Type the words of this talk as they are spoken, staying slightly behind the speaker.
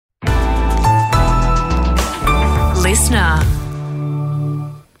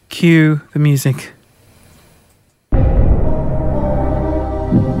listener. Cue the music.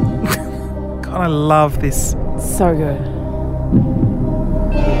 God, I love this. So good.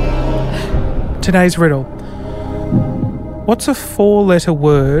 Today's riddle. What's a 4-letter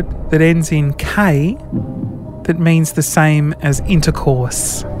word that ends in K that means the same as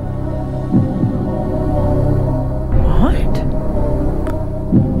intercourse? What?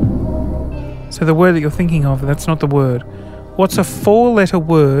 So the word that you're thinking of, that's not the word. What's a 4-letter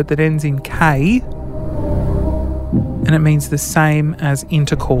word that ends in K and it means the same as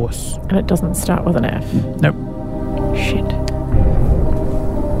intercourse? And it doesn't start with an F. Nope. Shit.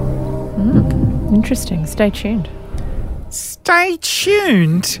 Interesting. Stay tuned. Stay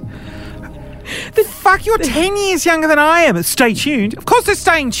tuned? The fuck, you're 10 years younger than I am. Stay tuned. Of course they're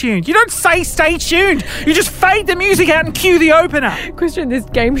staying tuned. You don't say stay tuned. You just fade the music out and cue the opener. Christian, this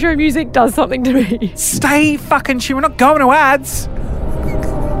game show music does something to me. Stay fucking tuned. We're not going to ads.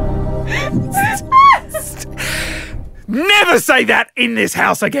 Never say that in this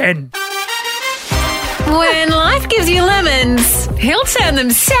house again. When life gives you lemons, he'll turn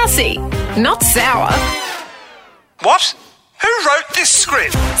them sassy, not sour. What? Who wrote this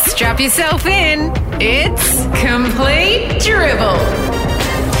script? Strap yourself in. It's complete dribble.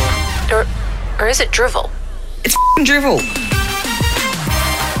 Or is it drivel? It's drivel.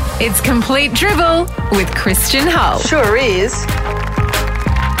 It's complete dribble with Christian Hull. Sure is.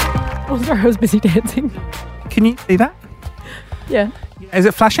 Oh, sorry, I was busy dancing. Can you see that? Yeah. Is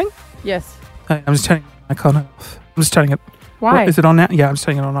it flashing? Yes. I'm just turning my icon off. I'm just turning it. Why? Is it on now? Yeah, I'm just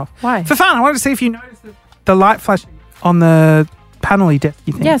turning it on off. Why? For fun. I wanted to see if you noticed the light flashing on the panel-y desk.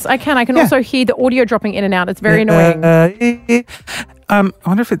 Yes, I can. I can also hear the audio dropping in and out. It's very annoying. I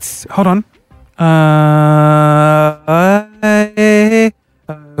wonder if it's... Hold on.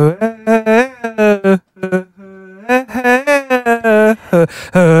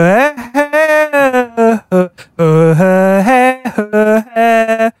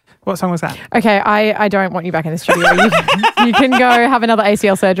 What song was that? Okay, I don't want you back in the studio. You can go have another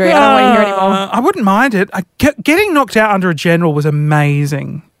ACL surgery. I don't want you here anymore. I wouldn't mind it. Getting knocked out under a general was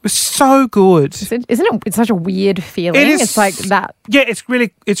amazing. It was so good. Isn't it? It's such a weird feeling. It is, it's like that. Yeah, it's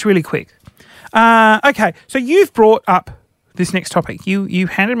really quick. Okay, so you've brought up this next topic. You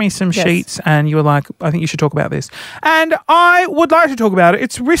handed me some sheets and you were like, I think you should talk about this. And I would like to talk about it.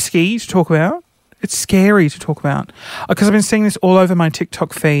 It's risky to talk about. It's scary to talk about because I've been seeing this all over my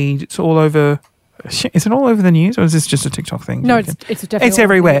TikTok feed. It's all over. Is it all over the news or is this just a TikTok thing? No, it's definitely it's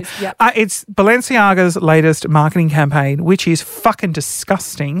everywhere. Yep. It's Balenciaga's latest marketing campaign, which is fucking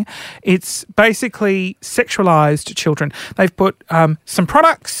disgusting. It's basically sexualized children. They've put some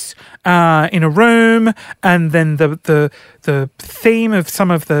products in a room, and then the theme of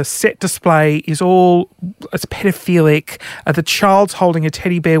some of the set display is it's pedophilic. The child's holding a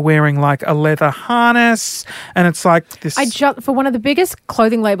teddy bear wearing like a leather harness, and it's like this. For one of the biggest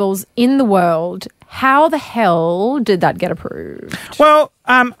clothing labels in the world, how the hell did that get approved? Well,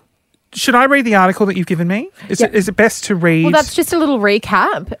 should I read the article that you've given me? Is it best to read? Well, that's just a little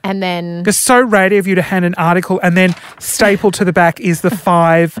recap, and then... It's so rad of you to hand an article and then stapled to the back is the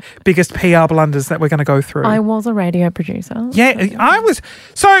 5 biggest PR blunders that we're going to go through. I was a radio producer. Yeah, I was.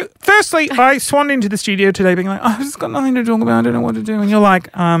 So, firstly, I swanned into the studio today being like, I've just got nothing to talk about. I don't know what to do. And you're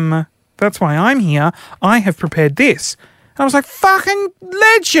like, that's why I'm here. I have prepared this. And I was like, fucking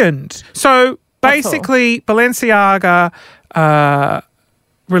legend. So, basically, Balenciaga...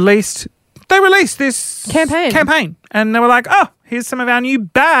 released this campaign and they were like, oh, here's some of our new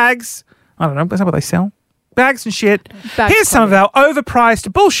bags. I don't know, is that what they sell? Bags and shit. Here's some of our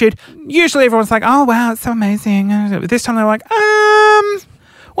overpriced bullshit. Usually everyone's like, oh wow, it's so amazing. This time they're like,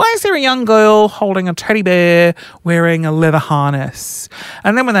 why is there a young girl holding a teddy bear wearing a leather harness?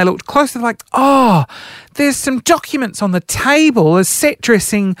 And then when they looked closer, they're like, oh, there's some documents on the table as set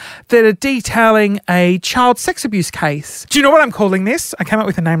dressing that are detailing a child sex abuse case. Do you know what I'm calling this? I came up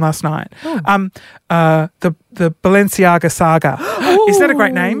with a name last night. The Balenciaga Saga. Isn't that a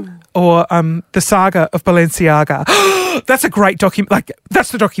great name? Or the Saga of Balenciaga. That's a great document. Like,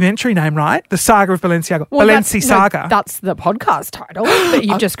 that's the documentary name, right? The Saga of Balenciaga. Well, Saga. That's the podcast title that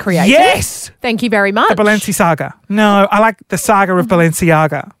you just created. Yes. Thank you very much. The Balenciaga Saga. No, I like the Saga of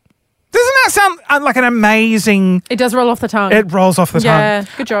Balenciaga. Doesn't that sound like an amazing... It does roll off the tongue. It rolls off the tongue. Yeah,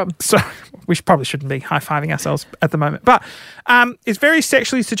 good job. So we probably shouldn't be high-fiving ourselves at the moment. But it's very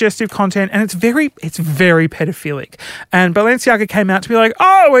sexually suggestive content and it's very pedophilic. And Balenciaga came out to be like,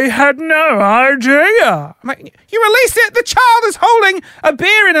 oh, we had no idea. I'm like, you released it. The child is holding a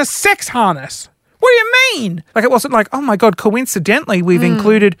bear in a sex harness. What do you mean? Like, it wasn't like, oh my God, coincidentally, we've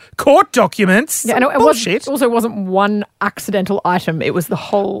included court documents. Yeah, no, Bullshit. It also wasn't one accidental item. It was the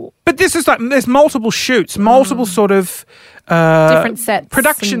whole... But this is like, there's multiple shoots, multiple sort of... different sets.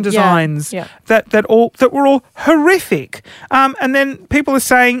 Production designs that were all horrific. And then people are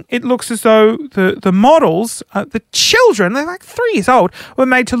saying it looks as though the models, the children, they're like 3 years old, were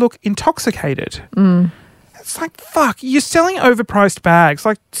made to look intoxicated. It's like, fuck, you're selling overpriced bags.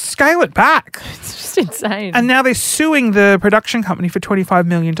 Like, scale it back. It's just insane. And now they're suing the production company for $25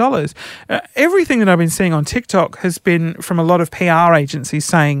 million. Everything that I've been seeing on TikTok has been from a lot of PR agencies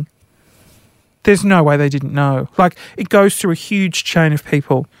saying, there's no way they didn't know. Like, it goes through a huge chain of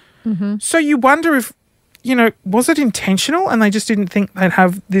people. Mm-hmm. So you wonder if, was it intentional and they just didn't think they'd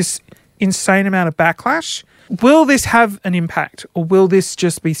have this insane amount of backlash? Will this have an impact, or will this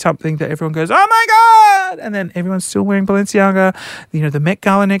just be something that everyone goes, oh my God, and then everyone's still wearing Balenciaga, the Met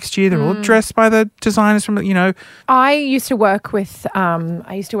Gala next year, they're all dressed by the designers from, I used to work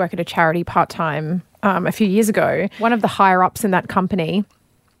at a charity part-time a few years ago. One of the higher-ups in that company,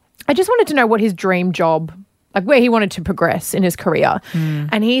 I just wanted to know what his dream job, like where he wanted to progress in his career.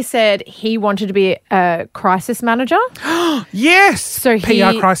 And he said he wanted to be a crisis manager. Yes. So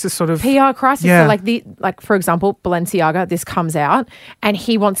PR crisis sort of. PR crisis. Yeah. So for example, Balenciaga, this comes out and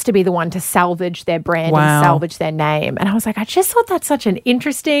he wants to be the one to salvage their brand and salvage their name. And I was like, I just thought that's such an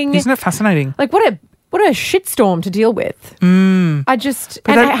interesting. Isn't it fascinating? Like what a shitstorm to deal with.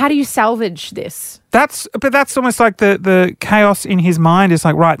 How do you salvage this? That's almost like the chaos in his mind is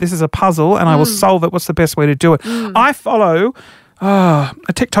like, right, this is a puzzle and I will solve it. What's the best way to do it? I follow a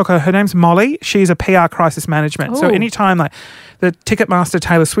TikToker. Her name's Molly. She's a PR crisis management. So anytime like the Ticketmaster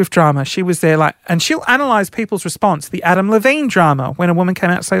Taylor Swift drama, she was there and she'll analyse people's response. The Adam Levine drama, when a woman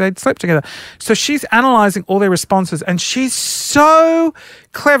came out to say they'd slept together. So she's analysing all their responses and she's so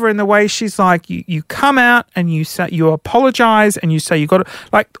clever in the way she's like, you come out and you say, you apologise and you say you got to,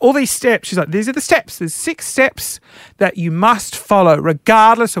 like all these steps. She's like, these are the steps. There's 6 steps that you must follow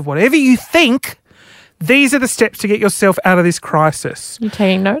regardless of whatever you think. These are the steps to get yourself out of this crisis. You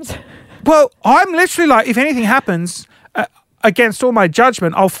taking notes? Well, I'm literally like, if anything happens, against all my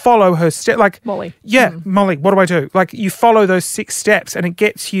judgment, I'll follow her step. Like Molly. Yeah, Molly, what do I do? Like you follow those 6 steps and it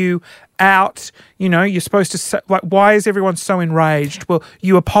gets you out. You're supposed to say, like, why is everyone so enraged? Well,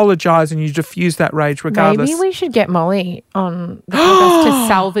 you apologise and you diffuse that rage regardless. Maybe we should get Molly on the podcast to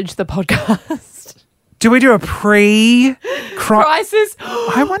salvage the podcast. Do we do a crisis?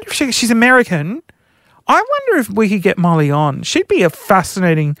 I wonder if she's American. I wonder if we could get Molly on. She'd be a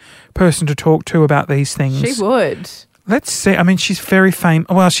fascinating person to talk to about these things. She would. Let's see. I mean, she's very famous.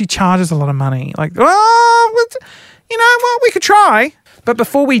 Well, she charges a lot of money. Like, we could try. But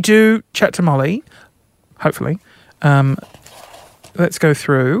before we do chat to Molly, hopefully, let's go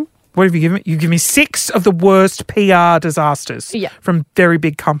through. What have you given me? You give me 6 of the worst PR disasters from very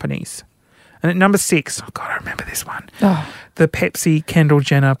big companies. And at number 6, oh God, I remember this one. The Pepsi Kendall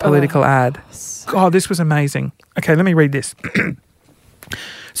Jenner political ad. God, this was amazing. Okay, let me read this.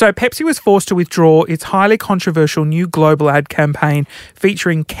 So Pepsi was forced to withdraw its highly controversial new global ad campaign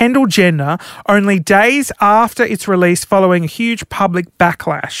featuring Kendall Jenner only days after its release following a huge public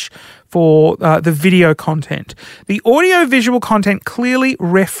backlash for the video content. The audio-visual content clearly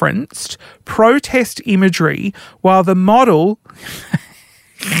referenced protest imagery while the model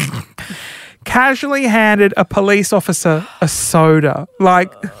casually handed a police officer a soda.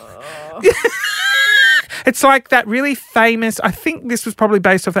 Like... It's like that really famous, I think this was probably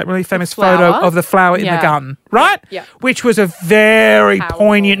based off that really famous photo of the flower in the gun, right? Yeah. Which was a very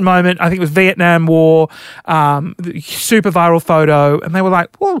poignant moment. I think it was Vietnam War, super viral photo. And they were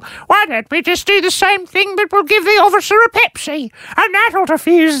like, well, why don't we just do the same thing, but we'll give the officer a Pepsi and that'll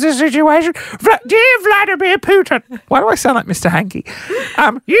diffuse the situation. Dear Vladimir Putin. Why do I sound like Mr. Hanky?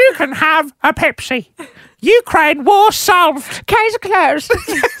 You can have a Pepsi. Ukraine war solved. Case closed.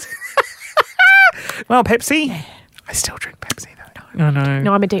 Well, Pepsi, I still drink Pepsi though.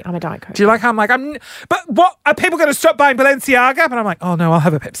 No, I'm a Diet Coke. Do you like how I'm like, but what, are people going to stop buying Balenciaga? But I'm like, oh no, I'll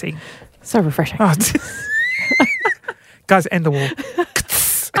have a Pepsi. So refreshing. Oh, guys, end the war.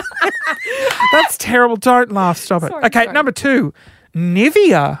 That's terrible. Don't laugh. Stop it. Sorry, okay, sorry. Number 2,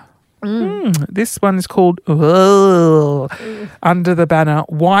 Nivea. This one is called under the banner,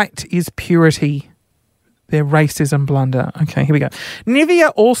 White is Purity. Their racism blunder. Okay, here we go.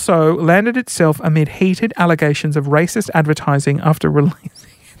 Nivea also landed itself amid heated allegations of racist advertising after releasing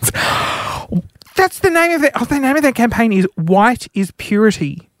its... That's the name of it. Oh, the name of that campaign is White is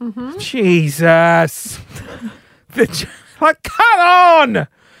Purity. Jesus. Like, come on.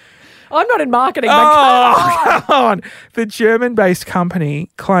 I'm not in marketing. Oh, come on. The German-based company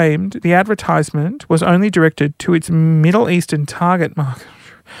claimed the advertisement was only directed to its Middle Eastern target market,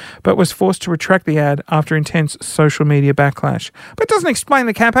 but was forced to retract the ad after intense social media backlash. But it doesn't explain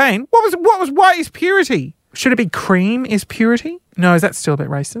the campaign. What is purity? Should it be cream is purity? No, is that still a bit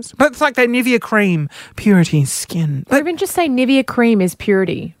racist? But it's like that Nivea cream, purity is skin. Or even just say Nivea cream is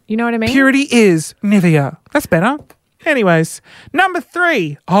purity. You know what I mean? Purity is Nivea. That's better. Anyways, number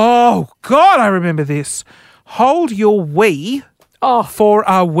 3. Oh, God, I remember this. Hold your wee for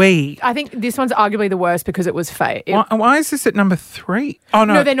a wee. I think this one's arguably the worst because it was fake. Why is this at number 3? Oh,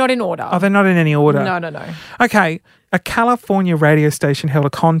 no. No, they're not in order. Oh, they're not in any order. No. Okay. A California radio station held a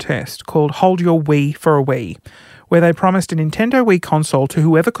contest called Hold Your Wii for a Wii, where they promised a Nintendo Wii console to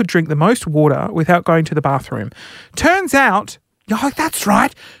whoever could drink the most water without going to the bathroom. Turns out, that's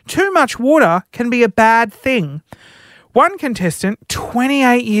right, too much water can be a bad thing. One contestant,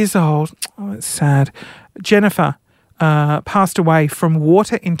 28 years old, it's sad, Jennifer, passed away from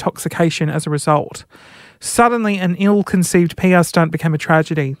water intoxication as a result. Suddenly, an ill-conceived PR stunt became a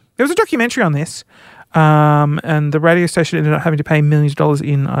tragedy. There was a documentary on this. And the radio station ended up having to pay millions of dollars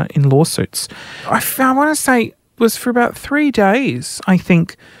in lawsuits. I want to say it was for about 3 days, I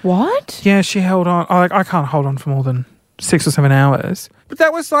think. What? Yeah, she held on. I can't hold on for more than 6 or 7 hours. But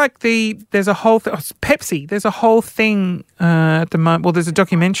that was like there's a whole thing, Pepsi. There's a whole thing at the moment. Well, there's a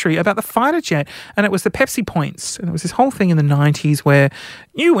documentary about the fighter jet, and it was the Pepsi points. And it was this whole thing in the 90s where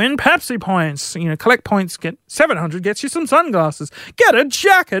you win Pepsi points. Collect points, get 700, gets you some sunglasses. Get a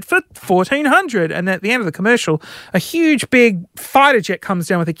jacket for 1,400. And at the end of the commercial, a huge big fighter jet comes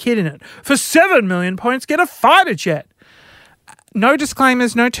down with a kid in it. For 7 million points, get a fighter jet. No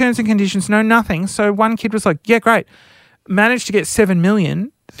disclaimers, no terms and conditions, no nothing. So one kid was like, yeah, great. Managed to get 7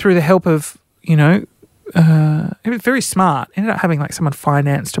 million through the help of, it was very smart. Ended up having like someone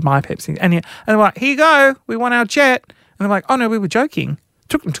finance to buy Pepsi. And they're like, here you go, we want our jet. And they're like, oh no, we were joking.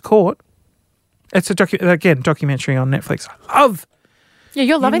 Took them to court. It's a documentary on Netflix. I love. Yeah,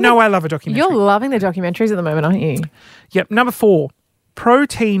 you're loving I love a documentary. You're loving the documentaries at the moment, aren't you? Yep. Number 4,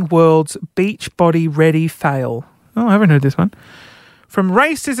 Protein World's Beach Body Ready fail. Oh, I haven't heard this one. From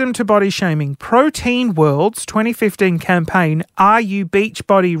racism to body shaming, Protein World's 2015 campaign, Are You Beach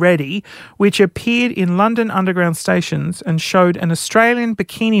Body Ready?, which appeared in London Underground stations and showed an Australian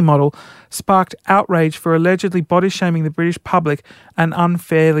bikini model, sparked outrage for allegedly body shaming the British public and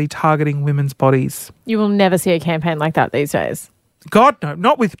unfairly targeting women's bodies. You will never see a campaign like that these days. God, no.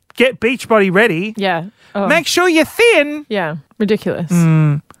 Not with Get Beach Body Ready. Yeah. Oh. Make sure you're thin. Yeah. Ridiculous.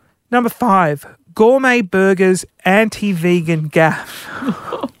 Number 5. Gourmet Burgers anti-vegan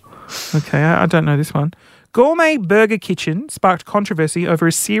gaffe. Okay, I don't know this one. Gourmet Burger Kitchen sparked controversy over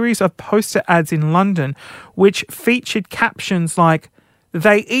a series of poster ads in London which featured captions like,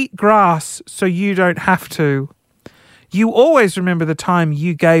 they eat grass so you don't have to. You always remember the time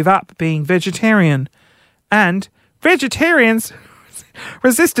you gave up being vegetarian. And vegetarians'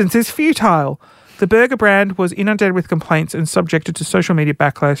 resistance is futile. The burger brand was inundated with complaints and subjected to social media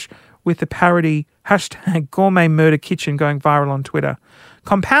backlash, with the parody hashtag Gourmet Murder Kitchen going viral on Twitter.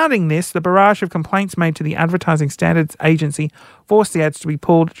 Compounding this, the barrage of complaints made to the Advertising Standards Agency forced the ads to be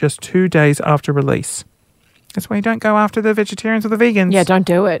pulled just 2 days after release. That's why you don't go after the vegetarians or the vegans. Yeah, don't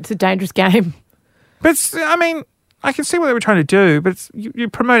do it. It's a dangerous game. But, I can see what they were trying to do, but you're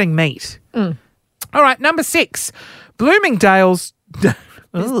promoting meat. All right, number 6. Bloomingdale's...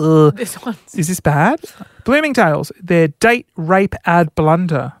 This one. Is this bad? Bloomingdale's, their date rape ad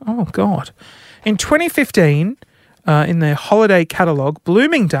blunder. Oh, God. In 2015, in their holiday catalogue,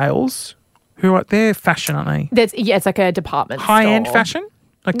 Bloomingdale's, they're fashion, aren't they? It's like a department high-end store. fashion?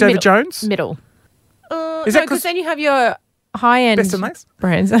 Like David Jones? Middle. Is that because then you have your high-end Best and Lace?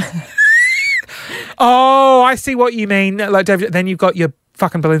 brands. Oh, I see what you mean. Like David, then you've got your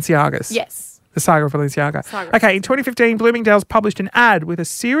fucking Balenciagas. Yes. The Saga of Balenciaga. Okay, in 2015, Bloomingdale's published an ad with a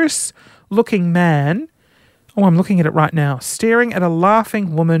serious-looking man, I'm looking at it right now, staring at a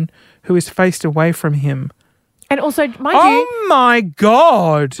laughing woman who is faced away from him. And also, my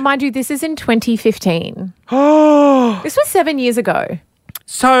God. Mind you, this is in 2015. Oh. This was 7 years ago.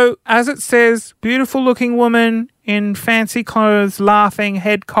 So, as it says, beautiful-looking woman in fancy clothes, laughing,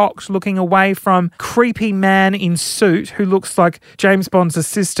 head cocked, looking away from creepy man in suit who looks like James Bond's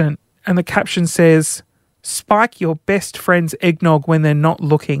assistant. And the caption says, spike your best friend's eggnog when they're not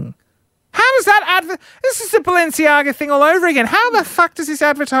looking. How does that this is the Balenciaga thing all over again. How the fuck does this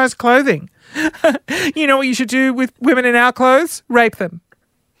advertise clothing? You know what you should do with women in our clothes? Rape them.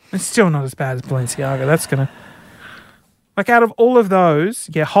 It's still not as bad as Balenciaga. That's going to... Like, out of all of those,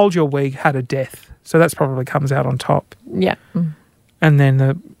 Hold Your Wig had a death. So that's probably comes out on top. Yeah. And then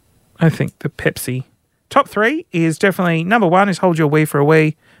the I think the Pepsi. Top 3 is definitely, number 1 is Hold Your Wee for a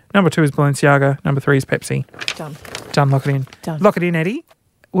Wee. Number 2 is Balenciaga. Number 3 is Pepsi. Done. Lock it in. Done. Lock it in, Eddie.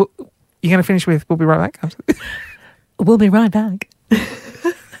 Well, you're going to finish with We'll Be Right Back? We'll be right back.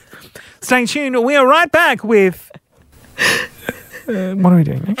 Stay tuned. We are right back with... what are we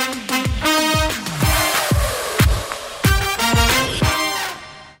doing next?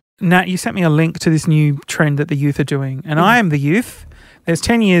 Nat, you sent me a link to this new trend that the youth are doing. And I am the youth. There's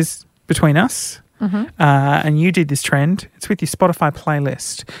 10 years between us. And you did this trend. It's with your Spotify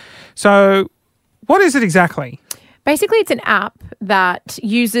playlist. So what is it exactly? Basically, it's an app that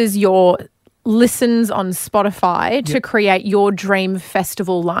uses your listens on Spotify to create your dream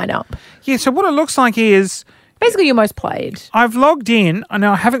festival lineup. Yeah, so what it looks like is... Basically, your most played. I've logged in. I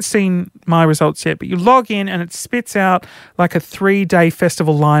know I haven't seen my results yet, but you log in and it spits out like a 3-day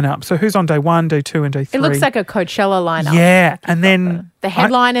festival lineup. So who's on day 1, day 2 and day 3? It looks like a Coachella lineup. Yeah, and then... The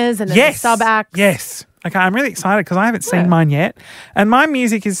headliners and then the sub-acts. Yes. Okay, I'm really excited because I haven't seen mine yet. And my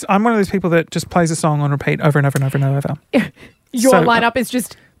music is... I'm one of those people that just plays a song on repeat over and over and over and over. Your lineup is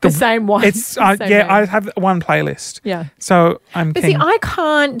just... The same one. It's I have one playlist. Yeah. So I'm. But see, I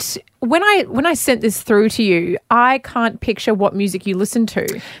can't. When I sent this through to you, I can't picture what music you listen to.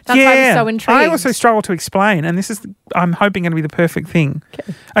 That's why I'm so intrigued. I also struggle to explain, and this is I'm hoping going to be the perfect thing.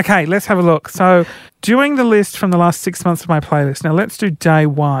 Okay, let's have a look. So, doing the list from the last 6 months of my playlist. Now let's do day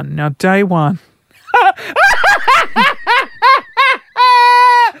 1. Now day 1.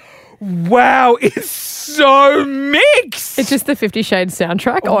 Wow, it's so mixed. It's just the 50 Shades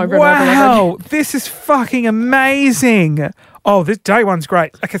soundtrack over and over and over. Wow, this is fucking amazing. Oh, this day 1's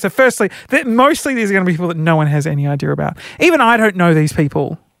great. Okay, so firstly, mostly these are going to be people that no one has any idea about. Even I don't know these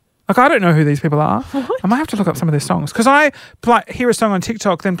people. Like, I don't know who these people are. What? I might have to look up some of their songs because I hear a song on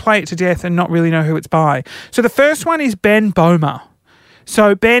TikTok, then play it to death and not really know who it's by. So the first one is Ben Böhmer.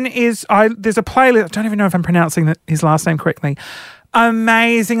 So Ben is, there's a playlist, I don't even know if I'm pronouncing his last name correctly.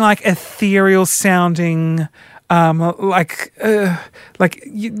 Amazing, like ethereal sounding, like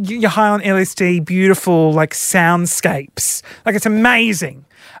you're high on LSD, beautiful like soundscapes. Like it's amazing.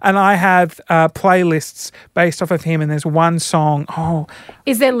 And I have playlists based off of him, and there's one song. Oh,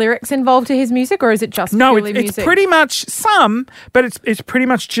 is there lyrics involved to his music, or is it just purely music? It's pretty much some, but it's pretty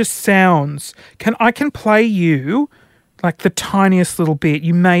much just sounds. I can play you like the tiniest little bit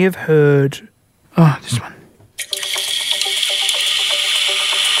you may have heard. Oh, this one.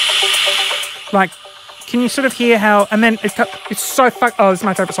 Like, can you sort of hear how... And then it's so Oh, this is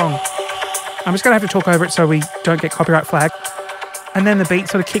my favourite song. I'm just going to have to talk over it so we don't get copyright flag. And then the beat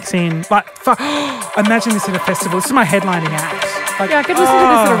sort of kicks in. Like, fuck. Imagine this at a festival. This is my headlining act. Like, yeah, I could listen to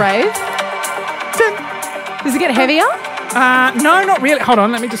this at a rave. Does it get heavier? No, not really. Hold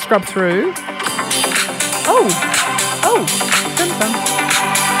on, let me just scrub through. Oh.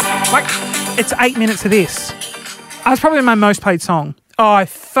 Like, it's 8 minutes of this. That's probably my most played song. Oh, I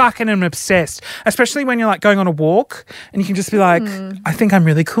fucking am obsessed. Especially when you're like going on a walk and you can just be like, I think I'm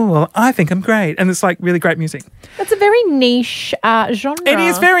really cool. I think I'm great. And it's like really great music. That's a very niche genre. It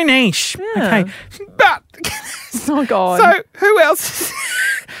is very niche. Yeah. Okay. But, oh, God. So, who else?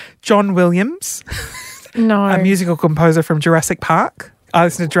 John Williams. No. A musical composer from Jurassic Park. I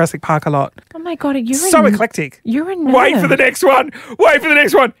listen to Jurassic Park a lot. Oh, my God. You're so eclectic. You're a nerd. Wait for the next one.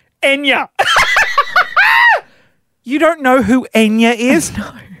 Enya. You don't know who Enya is?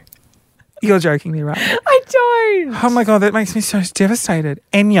 No. You're joking me, right? I don't. Oh, my God. That makes me so devastated.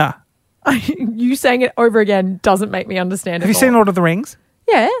 Enya. You saying it over again doesn't make me understand. Have you seen Lord of the Rings?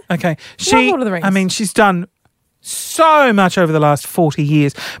 Yeah. Okay. Love Lord of the Rings. I mean, she's done so much over the last 40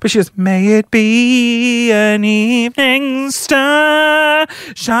 years. But she goes, may it be an evening star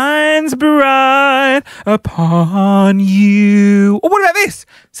shines bright upon you. Or what about this?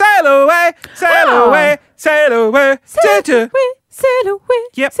 Sail away, sail away, sail away. Sail away, sail away,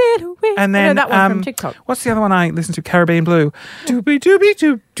 yep. sail away. And then, I know that one from TikTok. What's the other one I listen to? Caribbean Blue. Doobie doobie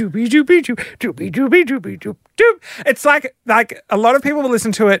doop, doobie doobie doop, doobie doobie doobie doop. It's like a lot of people will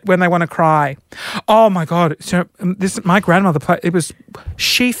listen to it when they want to cry. Oh my God! So my grandmother played.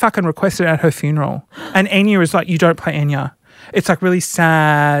 She fucking requested it at her funeral, and Enya is like, you don't play Enya. It's like really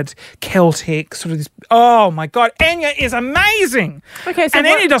sad, Celtic sort of this. Oh my God, Enya is amazing. Okay, so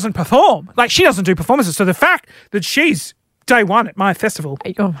Enya doesn't perform. Like she doesn't do performances. So the fact that she's day 1 at my festival,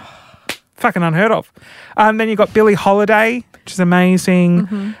 fucking unheard of. Then you got Billie Holiday, which is amazing.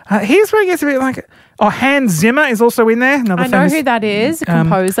 Mm-hmm. Here's where it gets a bit like. Oh, Hans Zimmer is also in there. I know who that is, a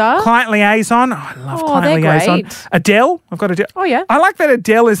composer. Client Liaison. Oh, I love Client Liaison. Great. Adele. I've got Adele. Oh, yeah. I like that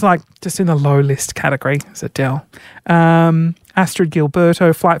Adele is like just in the low list category. It's Adele. Astrid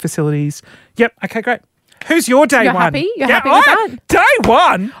Gilberto, Flight Facilities. Yep. Okay, great. Who's your day You're one? happy? You're happy with that? Day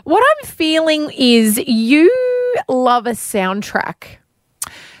one? What I'm feeling is you love a soundtrack.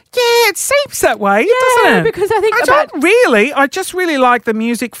 Yeah, it seems that way, doesn't it? Because I think I just really like the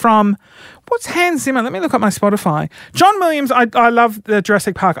music from, what's Hans Zimmer? Let me look at my Spotify. John Williams, I love the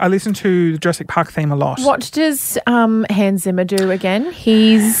Jurassic Park. I listen to the Jurassic Park theme a lot. What does Hans Zimmer do again?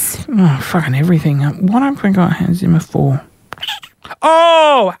 He's... fucking everything. What have I got Hans Zimmer for?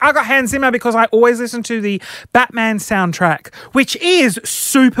 Oh, I got Hans Zimmer because I always listen to the Batman soundtrack, which is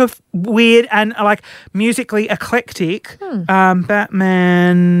super weird and like musically eclectic.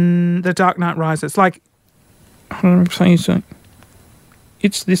 Batman, The Dark Knight Rises. Like,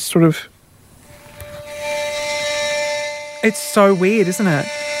 it's this sort of... It's so weird, isn't it?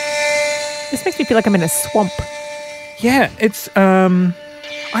 This makes me feel like I'm in a swamp. Yeah, it's...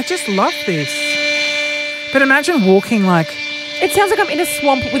 I just love this. But imagine walking like... It sounds like I'm in a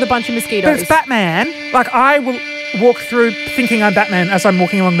swamp with a bunch of mosquitoes. But it's Batman. Like, I will walk through thinking I'm Batman as I'm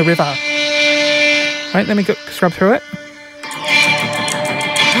walking along the river. Wait, let me scrub through it.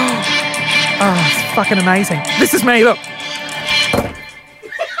 Oh, it's fucking amazing. This is me, look.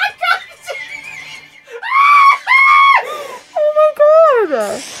 Oh my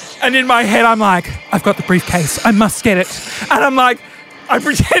God. And in my head, I'm like, I've got the briefcase. I must get it. And I'm like, I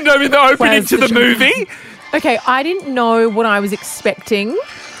pretend I'm in the opening to the movie. Okay, I didn't know what I was expecting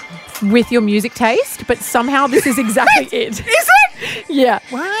with your music taste, but somehow this is exactly it. Is it? Yeah.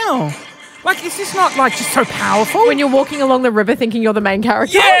 Wow. Like, is this not, like, just so powerful? When you're walking along the river thinking you're the main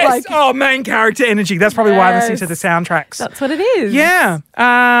character. Yes! Main character energy. That's probably why I listen to the soundtracks. That's what it is. Yeah.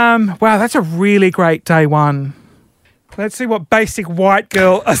 Wow, that's a really great day one. Let's see what basic white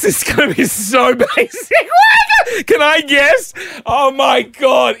girl... This is going to be so basic. Can I guess? Oh, my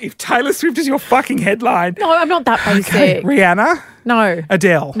God. If Taylor Swift is your fucking headline... No, I'm not that basic. Okay. Rihanna? No.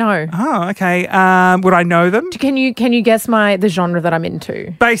 Adele? No. Oh, okay. Would I know them? Can you guess the genre that I'm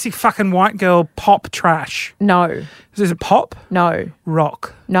into? Basic fucking white girl pop trash. No. Is it pop? No.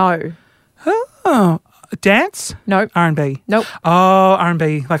 Rock? No. Oh. Dance? Nope. R&B? Nope. Oh,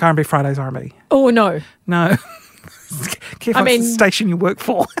 R&B. Like R&B Fridays R&B? Oh, no. No. Careful, it's the station you work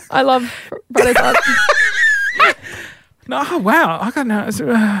for. I love Fridays R&B. No, oh, wow. I got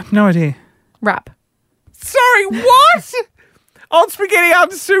no idea. Rap. Sorry, what? Old Spaghetti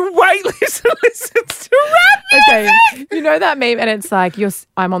Arms who waitlist and listens to rap music. Okay, you know that meme, and it's like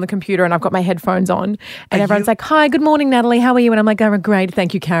I'm on the computer and I've got my headphones on, and everyone's like, "Hi, good morning, Natalie. How are you?" And I'm like, "I'm great,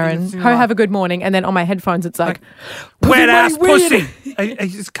 thank you, Karen. Have a good morning." And then on my headphones, it's like wet ass pussy.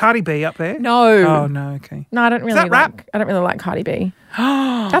 Is Cardi B up there? No. Oh no. Okay. No, I don't really like rap. I don't really like Cardi B.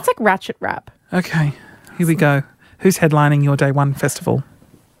 That's like ratchet rap. Okay, here we go. Who's headlining your Day One festival?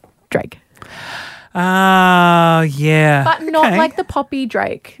 Drake. Yeah. But not like the poppy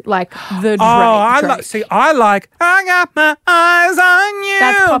Drake, like the Drake. I got my eyes on you.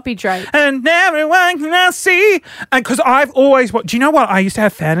 That's poppy Drake. And everyone can I see. And because I've always, do you know what? I used to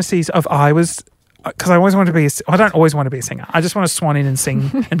have fantasies of because I always wanted to be I don't always want to be a singer. I just want to swan in and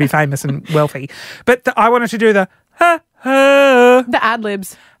sing and be famous and wealthy. But I wanted to do the the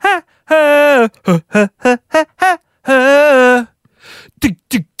ad-libs.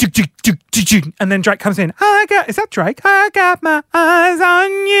 And then Drake comes in. Is that Drake? I got my eyes on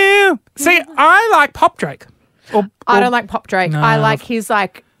you. See, I like pop Drake. I don't like pop Drake. No. I like his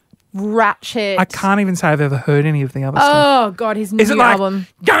like ratchet. I can't even say I've ever heard any of the other stuff. Oh God, his new album.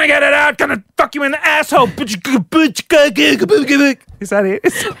 Gonna get it out, gonna fuck you in the asshole. Is that it?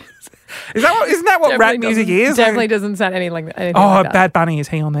 Isn't that what rap music is? Definitely doesn't sound anything like that. Bad Bunny, is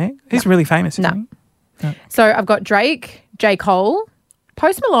he on there? He's really famous, isn't he? No. So I've got Drake, J. Cole,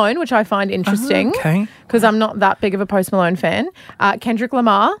 Post Malone, which I find interesting because I'm not that big of a Post Malone fan. Kendrick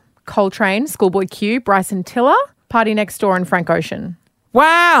Lamar, Coltrane, Schoolboy Q, Bryson Tiller, Party Next Door, and Frank Ocean.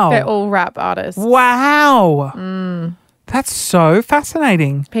 Wow. They're all rap artists. Wow. That's so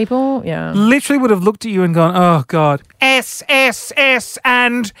fascinating. People, yeah. Literally would have looked at you and gone, oh, God. S, S, S,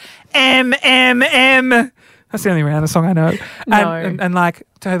 and M, M, M. That's the only Rihanna song I know. No. And like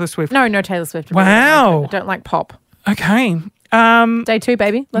Taylor Swift. No Taylor Swift. Wow. I don't like pop. Okay. Day two,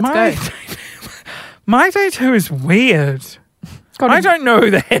 baby. Let's go. My day two is weird. I don't know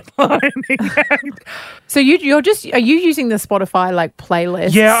the headline. So are you using the Spotify like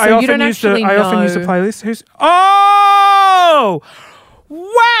playlist? Yeah, I often use the playlist. Oh,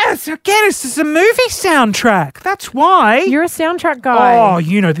 wow! So again, this is a movie soundtrack. That's why you're a soundtrack guy. Oh,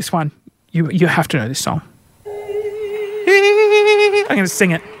 you know this one. You have to know this song. I'm going to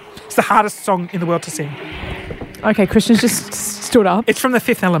sing it. It's the hardest song in the world to sing. Okay, Christian's just stood up. It's from The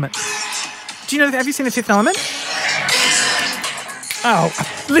Fifth Element. Have you seen The Fifth Element? Oh,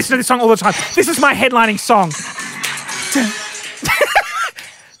 I listen to this song all the time. This is my headlining song.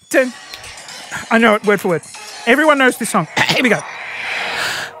 Dun. I know it word for word. Everyone knows this song. Here we go.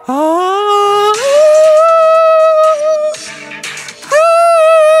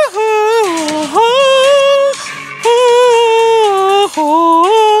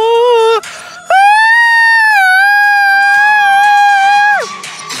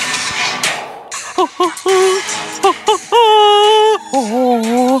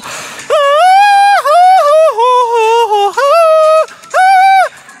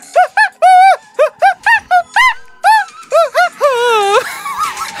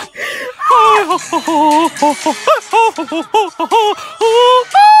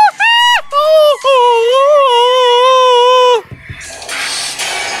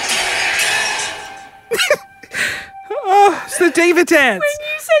 It's the diva dance. When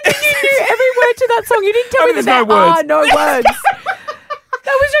you said you knew every word to that song, you didn't tell me there's that no words. no words.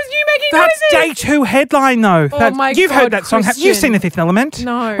 That was just you making That's noises. day 2 headline, though. You've God, heard that song. Christian. You've seen The Fifth Element?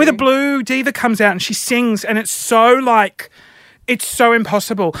 No. Where the blue diva comes out and she sings, and it's so like, it's so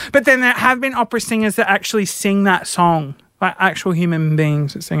impossible. But then there have been opera singers that actually sing that song, like actual human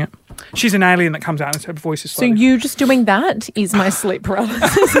beings that sing it. She's an alien that comes out and her voice is So you just doing that is my sleep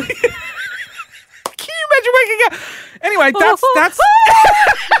paralysis. Can you imagine waking up? Anyway, that's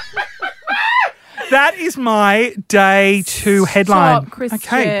that is my day 2 headline. Stop, Christian.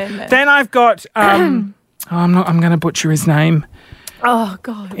 Okay. Then I've got I'm going to butcher his name. Oh,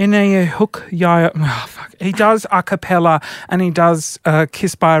 God. Ine Hook Yaya. Oh, fuck. He does a cappella, and he does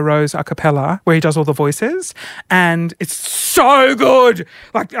Kiss by a Rose a cappella, where he does all the voices, and it's so good.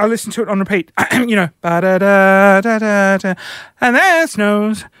 Like, I listen to it on repeat. You know, ba-da-da-da-da-da, and there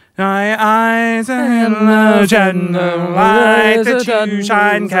snows. My eyes and the gentle light that you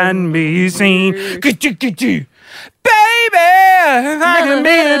shine can be seen. Baby, I can be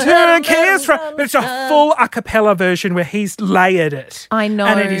a kiss from. But it's a full a cappella version where he's layered it. I know.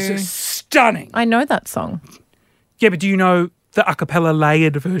 And it is stunning. I know that song. Yeah, but do you know the a cappella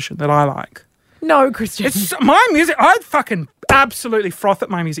layered version that I like? No, Christian. It's my music. I fucking absolutely froth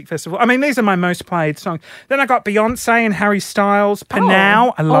at my music festival. I mean, these are my most played songs. Then I got Beyonce and Harry Styles.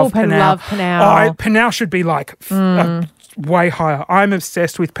 Panow. I love Panow. Love Panow. Oh, Panow should be like way higher. I'm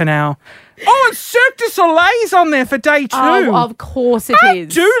obsessed with Panow. Oh, and Cirque du Soleil's on there for day 2. Oh, of course it I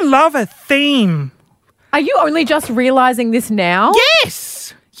is. do love a theme. Are you only just realising this now?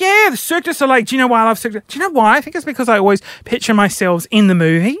 Yes. Yeah, the Cirque du Soleil. Do you know why I love Cirque du Soleil? Do you know why? I think it's because I always picture myself in the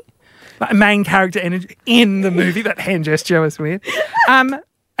movie. Like main character energy in the movie. That hand gesture was weird. And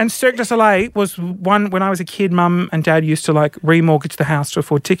Cirque du Soleil was one when I was a kid. Mum and Dad used to like remortgage the house to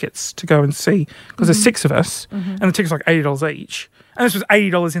afford tickets to go and see because there's 6 of us, and the tickets were like $80 each. And this was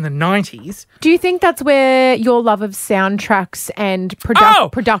 $80 in the 90s. Do you think that's where your love of soundtracks and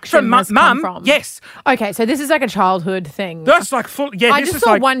production has come from? Yes. Okay, so this is like a childhood thing. That's like full. Yeah, I this just is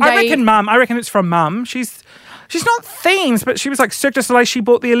saw like. one day. I reckon it's from Mum. She's not themes, but she was like Cirque du Soleil. She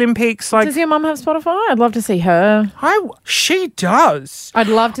bought the Olympics. Like, Does your mum have Spotify? I'd love to see her. She does. I'd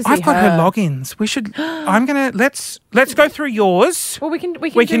love to see her. I've got her logins. We should. I'm gonna let's go through yours. Well, we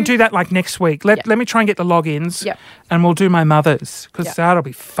can do that like next week. Let me try and get the logins. Yep. And we'll do my mother's because that'll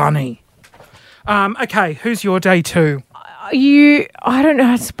be funny. Okay, who's your day 2? I don't know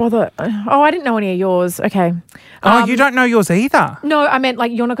how to bother. Oh, I didn't know any of yours. Okay. Oh, you don't know yours either? No, I meant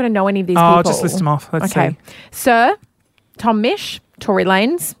like you're not going to know any of these people. I'll just list them off. Let's see. Sir, Tom Misch, Tory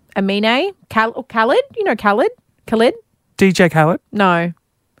Lanez, Amine, Khalid. You know Khalid? Khalid? DJ Khaled? No.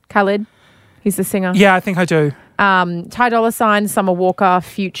 Khalid. He's the singer. Yeah, I think I do. Ty Dolla $ign, Summer Walker,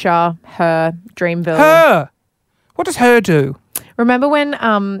 Future, Her, Dreamville. Her. What does Her do? Remember when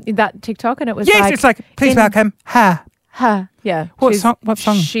that TikTok and it was yes, it's like please welcome her. Her, yeah. What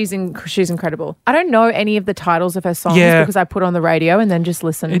song? She's incredible. I don't know any of the titles of her songs because I put on the radio and then just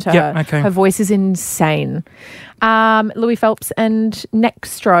listen to her. Okay. Her voice is insane. Louis Phelps and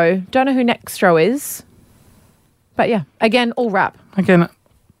Nextro. Don't know who Nextro is, but yeah, again, all rap. Again,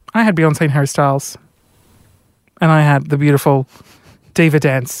 I had Beyonce and Harry Styles, and I had the beautiful Diva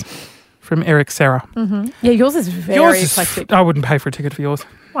Dance from Eric Serra. Mm-hmm. Yeah, yours is very eclectic. I wouldn't pay for a ticket for yours.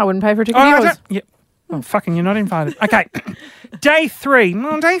 I wouldn't pay for a ticket for yours. Yeah. Oh, fucking, you're not invited. Okay. Day 3.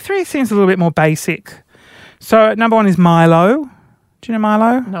 Well, day 3 seems a little bit more basic. So, number 1 is Milo. Do you know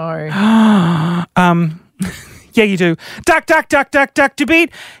Milo? No. Yeah, you do. Doctor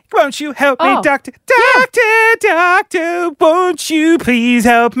Beat. Won't you help me, Doctor? Doctor, won't you please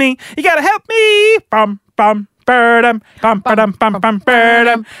help me? You gotta help me. Bum, bum, bum, bum, bum, bum, bum,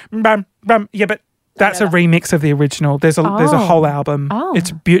 bum, bum. Yeah, but That's a remix of the original. There's a whole album. Oh.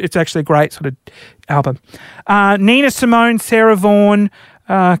 It's actually a great sort of album. Nina Simone, Sarah Vaughan,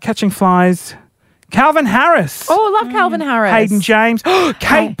 Catching Flies, Calvin Harris. Oh, I love Calvin Harris. Hayden James,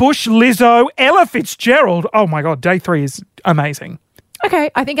 Kate Bush, Lizzo, Ella Fitzgerald. Oh my God, day 3 is amazing. Okay,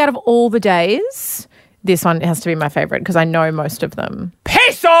 I think out of all the days, this one has to be my favourite because I know most of them.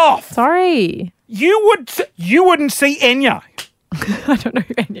 Piss off! Sorry. You wouldn't see Enya. I don't know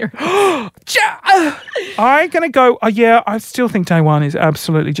who Enya is. I'm going to go, I still think day 1 is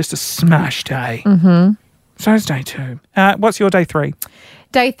absolutely just a smash day. Mm-hmm. So is day 2. What's your day 3?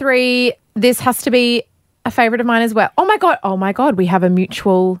 Day 3, this has to be a favourite of mine as well. Oh my God, we have a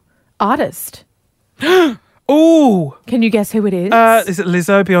mutual artist. Ooh. Can you guess who it is? Is it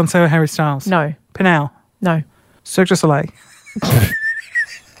Lizzo, Beyonce, or Harry Styles? No. Pinal? No. Cirque du Soleil?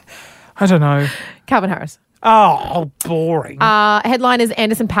 I don't know. Calvin Harris. Oh, boring. Headline is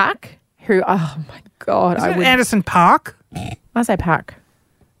Anderson .Paak, who, oh my God. Is it Anderson .Paak? I say Paak.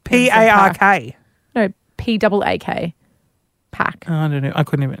 P-A-R-K. No, P-A-A-K. Pack. Oh, I don't know. I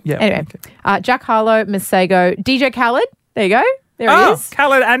couldn't even. Yeah. Anyway, Jack Harlow, Masego, DJ Khaled. There you go. There he is.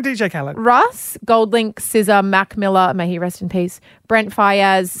 Khaled and DJ Khaled. Russ, Goldlink, SZA, Mac Miller, may he rest in peace. Brent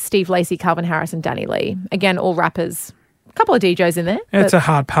Faiyaz, Steve Lacey, Calvin Harris, and Danny Lee. Again, all rappers. A couple of DJs in there. It's a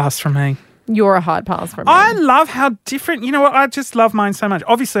hard pass for me. You're a hard pass for me. I love how different. You know what? I just love mine so much.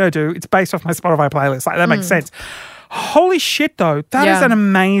 Obviously, I do. It's based off my Spotify playlist. Like that makes sense. Holy shit, though! That is an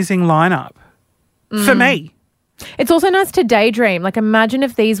amazing lineup for me. It's also nice to daydream. Like, imagine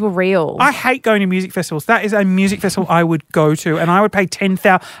if these were real. I hate going to music festivals. That is a music festival I would go to, and I would pay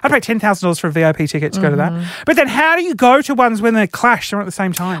 $10,000 for a VIP ticket to go to that. But then, how do you go to ones when they clash? They're on at the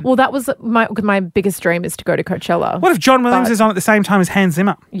same time. Well, that was my biggest dream is to go to Coachella. What if John Williams is on at the same time as Hans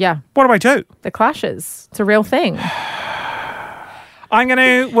Zimmer? Yeah. What do I do? The clashes. It's a real thing.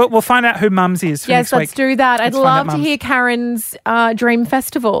 We'll find out who Mums is for next week. Yes, let's do that. I'd love to hear Karen's dream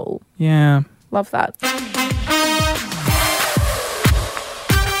festival. Yeah. Love that.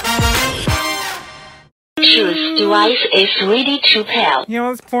 Choose device is ready to pair. Yeah,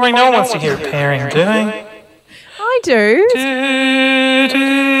 well, it's boring. No one wants to hear pairing, do they? I do.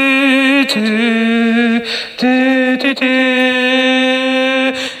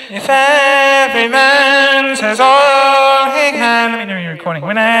 If every man says all he can. Let me know you're recording.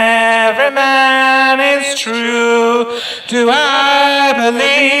 When every man is true, do I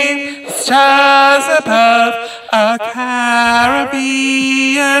believe the stars above are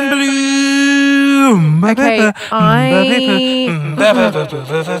Caribbean blue? Okay,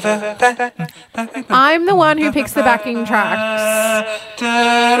 I'm the one who picks the backing tracks.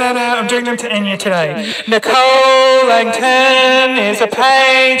 I'm doing them to Enya today. Nicole Langton is a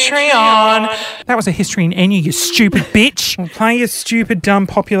Patreon. That was a history in Enya, you stupid bitch. Play your stupid, dumb,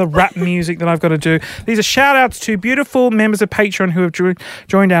 popular rap music that I've got to do. These are shout-outs to beautiful members of Patreon who have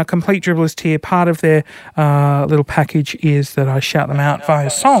joined our Complete Dribblers tier. Part of their little package is that I shout them out via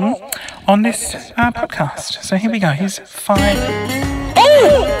song on this podcast. So here we go. Here's 5.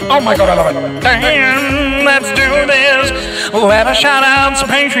 Oh my God, I love it. Damn, let's do this. Let us shout out some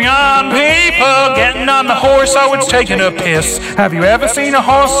Patreon people getting on the horse. Oh, it's taking a piss. Have you ever seen a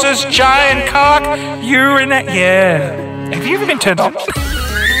horse's giant cock? Urinate. Yeah. Have you ever been turned on?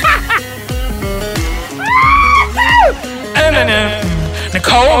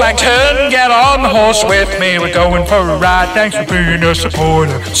 Nicole Langton, get on the horse with me. We're going for a ride. Thanks for being a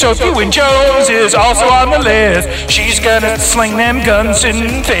supporter. Sophie Wynne Jones is also on the list. She's gonna sling them guns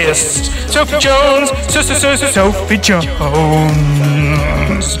in fists. Sophie Jones, Sophie Jones.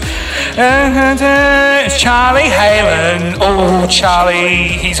 It's Charlie Halen. Oh, Charlie,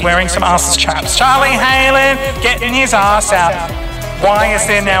 he's wearing some ass chaps. Charlie Halen getting his ass out. Why is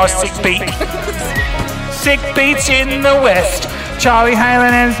there now a sick beat? Sick beats in the West. Charlie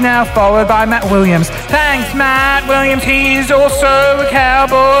Halen is now followed by Matt Williams. Thanks, Matt Williams. He's also a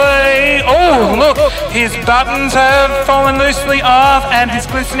cowboy. Oh, look, his buttons have fallen loosely off and his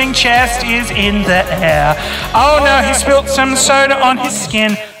glistening chest is in the air. Oh no, he spilt some soda on his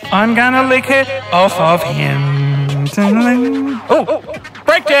skin. I'm gonna lick it off of him. Oh,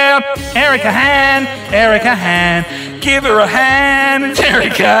 breakdown. Erica Han. Give her a hand. It's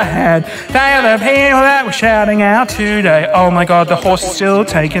Erica Han. They are the people that we're shouting out today. Oh my God, the horse is still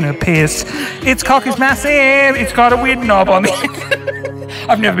taking a piss. Its cock is massive. It's got a weird knob on it.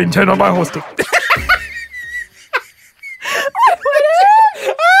 I've never been turned on by a horse dick.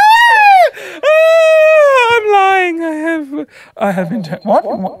 I'm lying. I have been turned. What?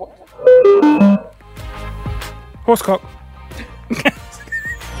 Horse cock.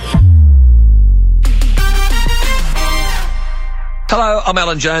 Hello, I'm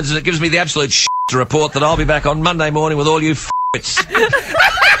Alan Jones, and it gives me the absolute to report that I'll be back on Monday morning with all you f***its.